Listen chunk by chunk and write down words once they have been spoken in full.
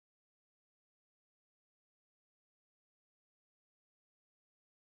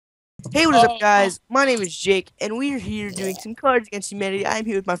Hey, what is up, Oh, guys? My name is Jake, and we are here doing some Cards Against Humanity. I'm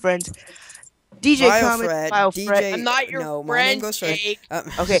here with my friends DJ Vile Comet, Fred, Vile Fret. I'm DJ. not your No, my name friend, goes first. Jake.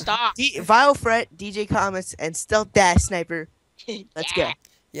 Okay, Stop. Vile Fret, DJ Comets, and Stealth Dash Sniper. Let's go. Yeah.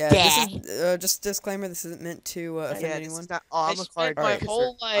 Yeah, this Yeah. is just disclaimer. This isn't meant to offend Yeah, this anyone. is not. Oh, I I'm a spent card my Alright. kisser.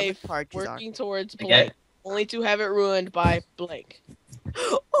 whole I'm a life card kisser. working towards Okay. blank, only to have it ruined by blank.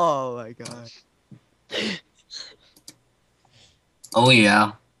 Oh my god. Oh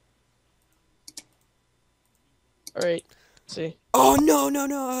yeah. Alright, see. Oh no, no,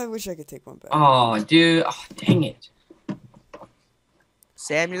 no! I wish I could take one back. Oh, dude. Oh, dang it.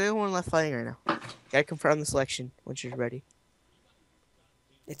 Sam, you're the only one left fighting right now. Gotta confirm the selection once you're ready.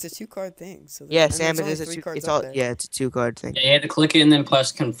 It's a two-card thing, so Yeah, and Sam, there's it only is a three two. cards It's up all. there. Yeah, it's a 2-card thing. Yeah, you had to click it and then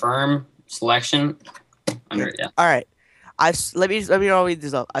press confirm selection. Under it, yeah. All right. Let me read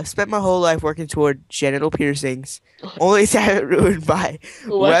this up. I've spent my whole life working toward genital piercings, only to have it ruined by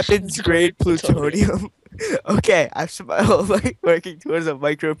weapons grade plutonium. Okay, I've spent my whole life working towards a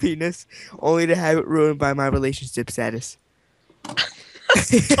micro penis, only to have it ruined by my relationship status.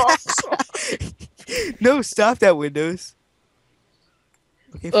 No, stop that, Windows.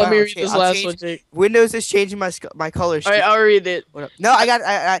 Okay, Let fine. me I'll read cha- this I'll last change- one, Jake. Windows is changing my color scheme. Alright, I'll read it. What up? No,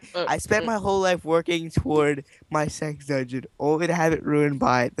 I Uh, I spent my whole life working toward my sex dungeon, only to have it ruined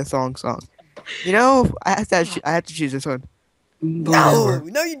by the song. You know, I have to choose this one. No, Whatever.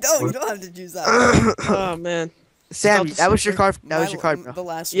 no, you don't. You don't have to choose that. Oh, man. Sam, Stop that was your the- card. That was your card, bro. The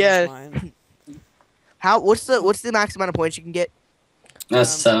last Yeah. one's mine. What's the max amount of points you can get?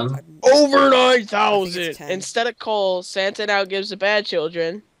 That's Over I think 9,000! it's 10. Instead of coal, Santa now gives the bad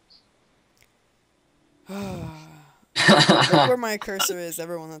children. Look where my cursor is,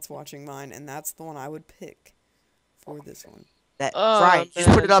 everyone that's watching mine, and that's the one I would pick for this one. That Oh, right. Just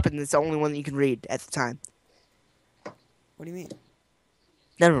put it man. up, and it's the only one that you can read at the time. What do you mean?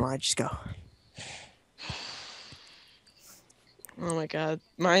 Never mind. Just go. Oh my god.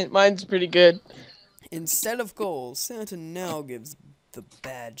 Mine's pretty good. Instead of goals, Santa now gives the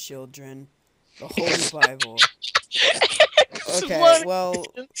bad children the Holy Bible. Okay, What? well,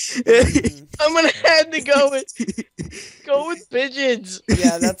 I'm gonna have to go with pigeons.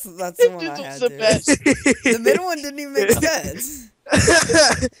 yeah, that's the one I Pigeons had was the to. best. The middle one didn't even make sense.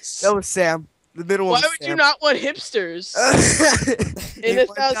 That was Sam. The middle one. Why was would you Sam. not want hipsters? In In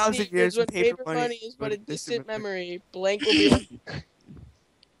 1,000 years, when paper money money is but a distant distant memory, blank will be like.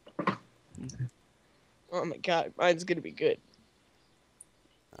 Oh my god, mine's gonna be good.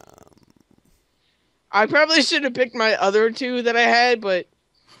 I probably should have picked my other two that I had, but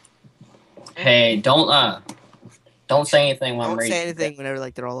Hey, don't say anything when I'm Don't reading. say anything whenever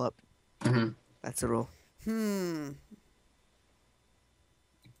they're all up. Mm-hmm. That's the rule. Hmm.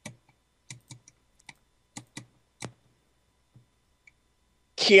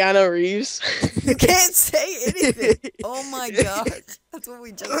 Keanu Reeves. You can't say anything. Oh my god. That's what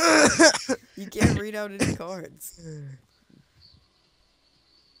we just said. You can't read out any cards.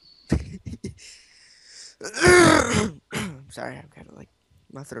 Sorry, I'm kind of like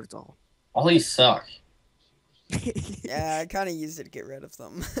my throat's all. All these suck. Yeah, I kind of used it to get rid of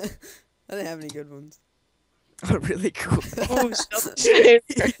some. I didn't have any good ones. Oh, really cool. Ooh, Stealth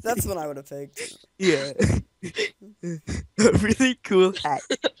That's what I would have picked. Yeah. A really cool hat.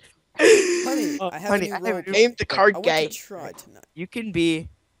 Honey, Oh, I have honey, a I new have role a new- Name the play. card I want guy. to try tonight. You can be.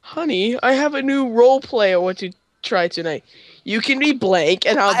 Honey, I have a new role play I want to try tonight. You can be blank,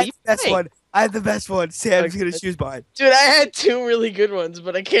 and I'll I have be the best blank. one. I have the best one. Sam's gonna Okay. choose mine. Dude, I had two really good ones,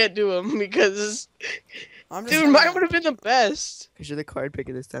 but I can't do them because, I'm just dude, gonna- mine would have been the best. Cause you're the card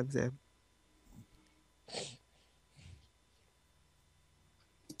picker this time, Sam.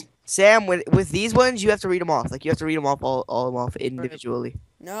 Sam, with these ones, you have to read them off. Like you have to read them off all them off individually.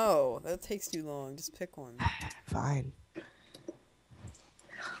 No, that takes too long. Just pick one. Fine.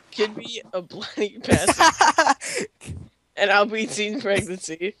 Could be a blank pass, and I'll be teen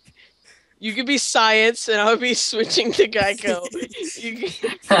pregnancy. You could be science, and I'll be switching to Geico. You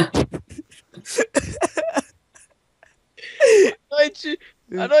can,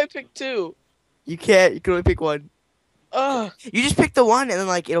 how do I pick two? You can't. You can only pick one. Ugh, You just pick the one, and then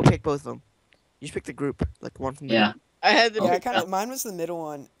like it'll pick both of them. You just pick the group, like one from the Yeah. I had to Yeah, pick. mine was the middle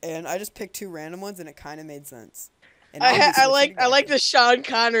one, and I just picked two random ones, and it kind of made sense. And I I'll be I switching like to I like Geico. the Sean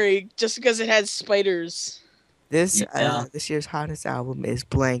Connery just because it has spiders. This Yeah. this year's hottest album is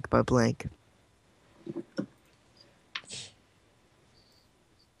blank by blank.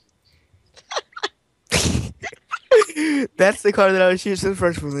 That's the card that I was choosing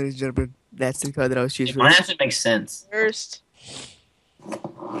first, ladies and gentlemen. That's the card that I was choosing Mine first. actually makes sense. First,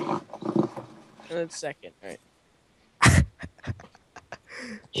 and then second. Right.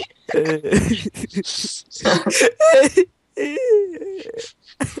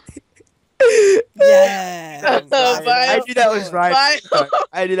 Yeah. I knew that was right. Bye.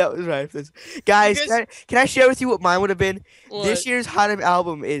 I knew that was right. Guys, guys- can I share with you what mine would have been? What? This year's Haunted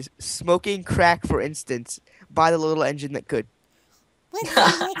album is "Smoking Crack," for instance, by the Little Engine That Could. What's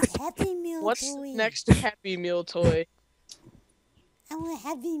the next Happy Meal What's toy? the next Happy Meal toy? I want a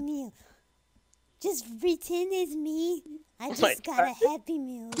Happy Meal. Just pretend it's me. I my just got a Happy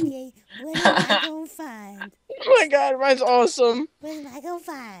Meal, okay? What am I gonna find? Oh my god, mine's awesome. What am I gonna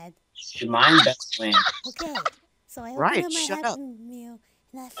find? Should mine best win? Okay, so I open Right, up my shut Happy up. Meal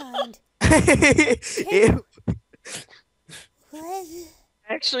and I find Ew. what?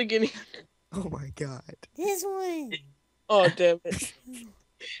 Actually getting. Oh my god. This one. Oh damn it!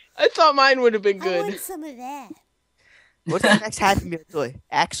 I thought mine would have been I good. want some of that. What's the next Happy Meal toy?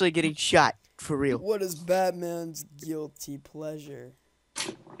 Actually getting shot for real. What is Batman's guilty pleasure?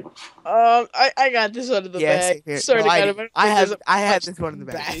 I got this out of the Yeah, bag. same here. Sorry No, to I, God, didn't. I have this one in the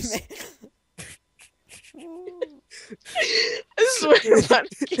back. Batman. I swear I'm about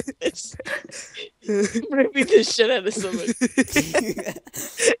to get this. I'm gonna beat the shit out of someone.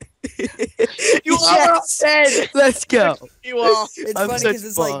 You are all dead. Let's go. You all. It's I'm funny such because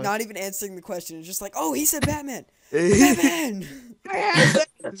it's like bug. not even answering the question. It's just like, oh, he said Batman. Batman. I have that.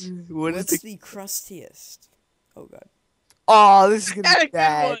 What is What's the? the crustiest? Oh god. Oh, this is Got gonna a be good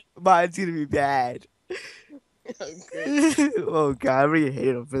bad. one. Mine's gonna be bad. Oh, great. Oh god, I'm gonna hate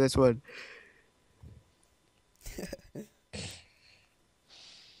him for this one.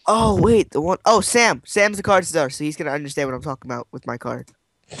 Oh wait, the one oh Sam. Sam's the card star, so he's gonna understand what I'm talking about with my card.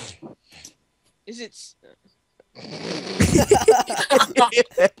 Is it?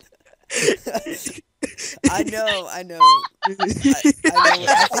 I know. I know. I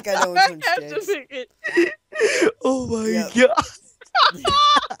think I know which one's I have to Jake's. pick it. Oh my Yep. god.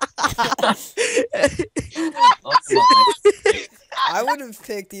 Oh my- I would have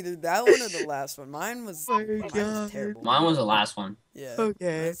picked either that one or the last one. Mine was, Oh my mine was God. terrible. Mine was the last one. Yeah.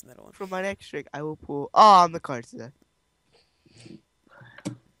 Okay. That's the middle one. For my next trick, I will pull. Oh, I'm the card star.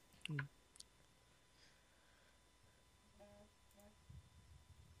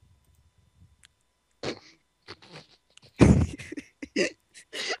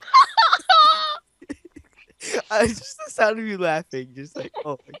 Just the sound of you laughing, just like,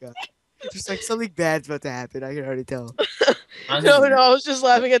 oh my god. Just like something bad's about to happen, I can already tell. Mine's No, just- I was just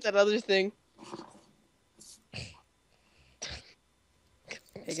laughing at that other thing.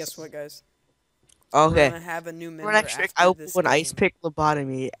 Hey, guess what, guys? Okay. We're gonna have a new member For my next trick, after I will this pull an ice game. pick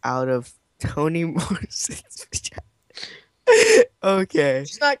lobotomy out of Toni Morrison's vagina. Okay.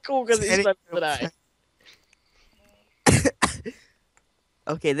 It's not cool because he's better than I.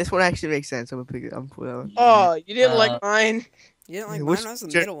 Okay, this one actually makes sense. I'm gonna pick it. I'm gonna pull that one. Oh, you didn't like mine? You didn't like Which mine? That was the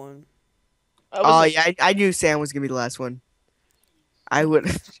trick? middle one. I was Oh like, yeah, I knew Sam was gonna be the last one. I would.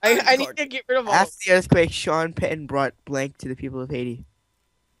 I need to get rid of all. After the earthquake, Sean Penn brought blank to the people of Haiti.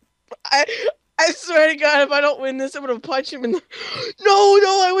 I swear to God, if I don't win this, I'm gonna punch him in the. No,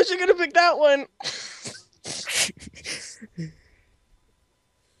 I wish I could have picked that one.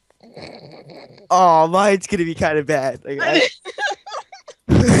 Oh, mine's gonna be kind of bad. Like,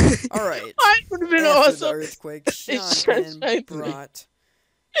 All right. Mine would have been After the awesome. earthquake, Sean It's Penn sunshine. brought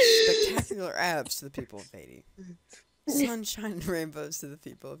spectacular abs to the people of Haiti. Sunshine and rainbows to the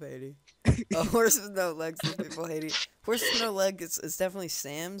people of Haiti. A horse with no legs to the people of Haiti. Horse with no leg is definitely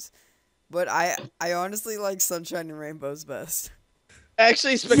Sam's, but I honestly like sunshine and rainbows best.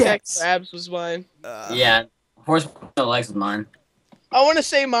 Actually, spectacular Yes. abs was mine. Yeah, horse with no legs was mine. I want to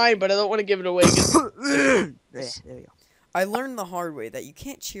say mine, but I don't want to give it away. 'Cause- yeah, there we go. I learned the hard way that you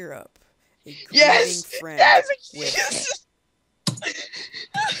can't cheer up a grieving Yes, friend yes, with yes.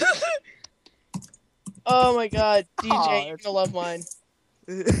 Oh my God, DJ, Aw, you're gonna love mine.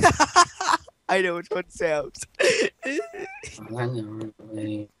 I know which one sounds. I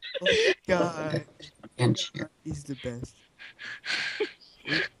God, can't cheer. he's the best.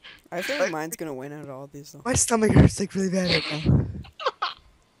 I feel like mine's gonna win out of all of these though. My stomach hurts like really bad right now.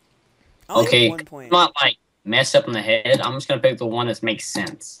 I only Okay, have 1 point. I'm not like messed up in the head. I'm just gonna pick the one that makes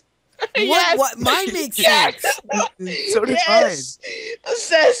sense. Yes! What? Mine makes Yes! sense. So does Yes! A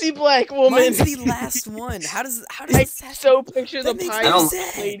sassy black woman. Mine's the last one. How does I the sassy- so picture the That makes pie. I don't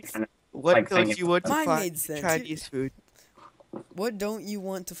sense. plate. mine. What Like don't thinking you want to Mine find made in sense. Chinese food? What don't you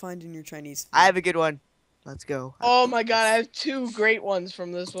want to find in your Chinese food? I have a good one. Let's go. Oh my God, I have 2 great ones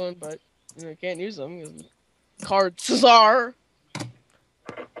from this one, but I can't use them. 'Cause Card Cesar.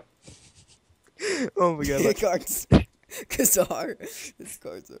 Oh my god. cards. Kazar. This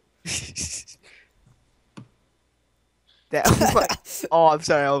cards are. That one. Oh, I'm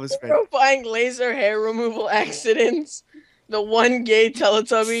sorry. I almost read. Horrifying laser hair removal accidents. The one gay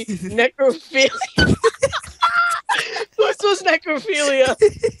Teletubby. Necrophilia. Whose was necrophilia?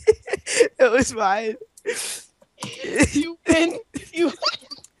 It was mine. You win. You.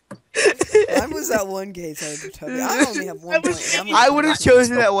 Mine was that one gay Teletubby. I only have one point. and I'm I gonna would have come back.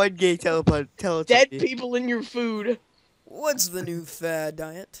 chosen that one gay Teletubby. Dead people in your food. What's the new fad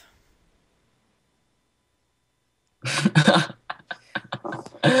diet?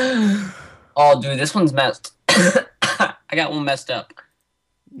 Oh, dude, this one's messed. I got one messed up.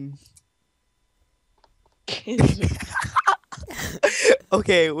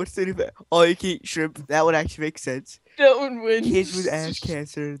 Okay, what's the new? All you can eat shrimp. That one actually makes sense. That one wins. Kids with ass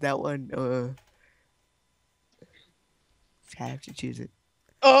cancer. That one. I have to choose it.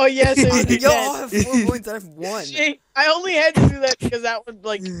 Oh yes, it Y'all have 4 points. I have 1. I only had to do that because that one,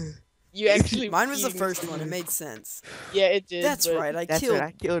 like, you actually. Mine was the first one. It made sense. Yeah, it did. That's but- right. That's what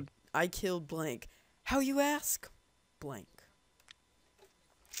I killed. I killed blank. How you ask? Blank.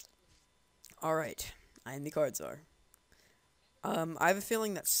 All right. And the cards are. I have a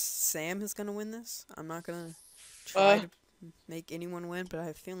feeling that Sam is gonna win this. I'm not gonna try to make anyone win, but I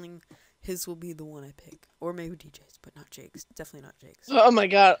have a feeling his will be the one I pick, or maybe DJ's, but not Jake's. Definitely not Jake's. Oh my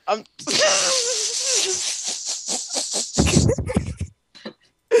god, I'm.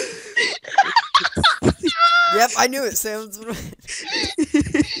 Yep, I knew it. Sam's gonna win.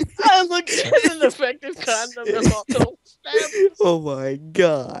 I look at an effective condom and multiple stabs. Oh my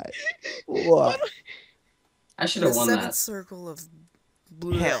god. What? I should The have won seventh that. circle of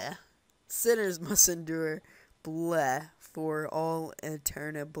bleh. Hell. Sinners must endure bleh for all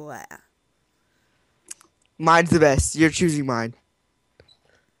eternal bleh. Mine's the best. You're choosing mine.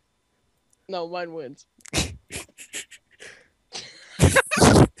 No, mine wins.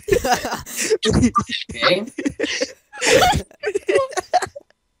 Okay?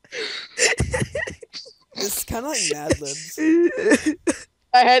 It's kind of like Mad Libs.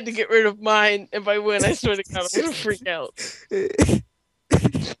 I had to get rid of mine. If I win, I swear to God, I'm gonna freak out.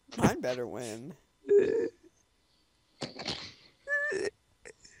 Mine better win.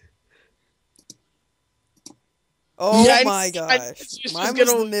 Oh Yeah, my I gosh. just Mine was was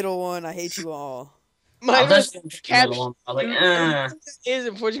gonna- the middle one. I hate you all. Mine I was was caption. one. I was like, Is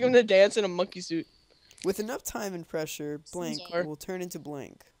before you come to dance in a monkey suit. With enough time and pressure, blank Sorry. will turn into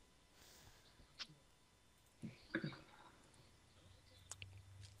blank.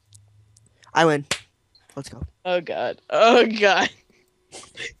 I win. Let's go. Oh god. Oh god.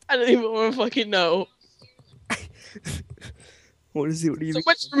 I don't even want to fucking know. What is it? What do you So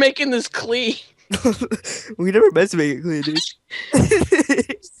much for making this clean. We never meant to make it clean, dude.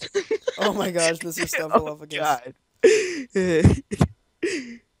 Oh my gosh, Mr. Stumble Oh up against. god.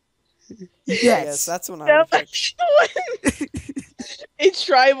 Yes, Yes. that's when I No, would pick. A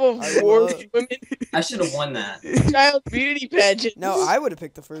tribe of I war love- women I should have won that. child beauty pageant. No, I would have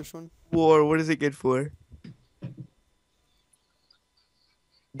picked the first one. War. What is it good for?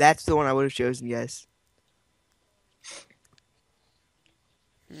 That's the one I would have chosen. Yes.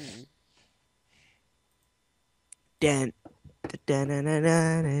 Hmm. Dan.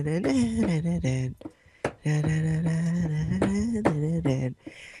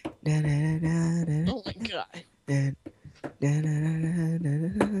 Oh my god.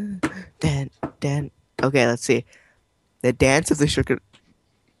 Okay, let's see. The dance of the sugar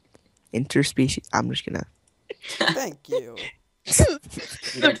interspecies. I'm just gonna. Thank you.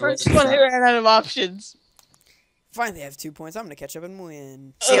 The first one I ran out of options. Finally, I have 2 points. I'm gonna catch up and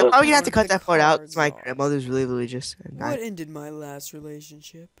win. See, I'm probably gonna have to What cut the that part out. cards My are. grandmother's really religious. And What ended my last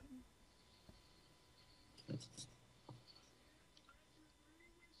relationship?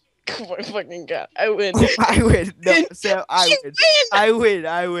 Oh my fucking god. I win. I win. No, Win. Sam, I You win. win! I win.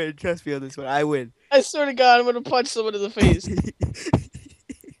 I win. Trust me on this one. I win. I swear to God, I'm gonna punch someone in the face.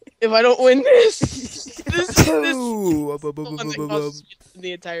 If I don't win this, this is the Ooh, one that causes me in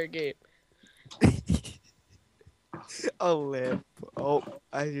the entire game. Oh, lamp. Oh,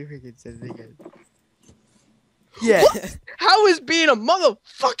 I freaking said it again. Yeah. How is being a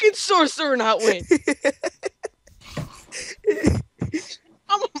motherfucking sorcerer not win?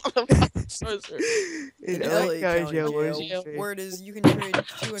 I'm a motherfucking sorcerer. In In LA LA County jail, what Jail, did you say? word is you can trade 2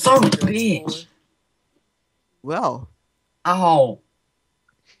 extra Son of a cigarettes bitch. Well, Ow.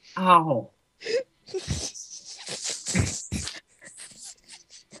 Ow.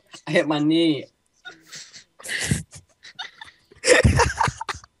 I hit my knee.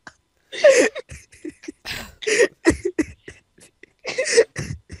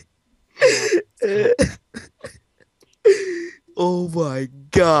 oh my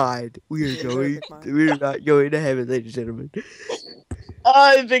god. God, we Is are it better going. pick mine? We're not going to heaven, ladies and gentlemen.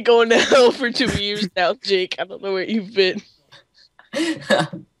 I've been going to hell for 2 years now, Jake. I don't know where you've been.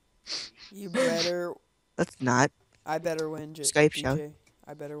 You better. Let's not. I better win, Skype DJ. shout.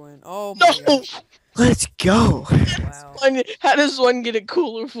 I better win. Oh my No! gosh. Let's go. Wow. How does one get a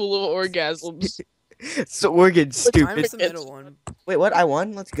cooler full of orgasms? So we're getting stupid. Time's the middle one. Wait, what? I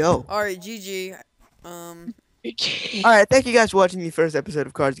won? Let's go. Alright, GG. All right, thank you guys for watching the first episode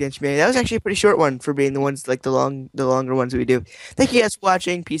of Cards Against Humanity. That was actually a pretty short one for being the longer ones we do. Thank you guys for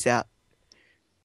watching. Peace out.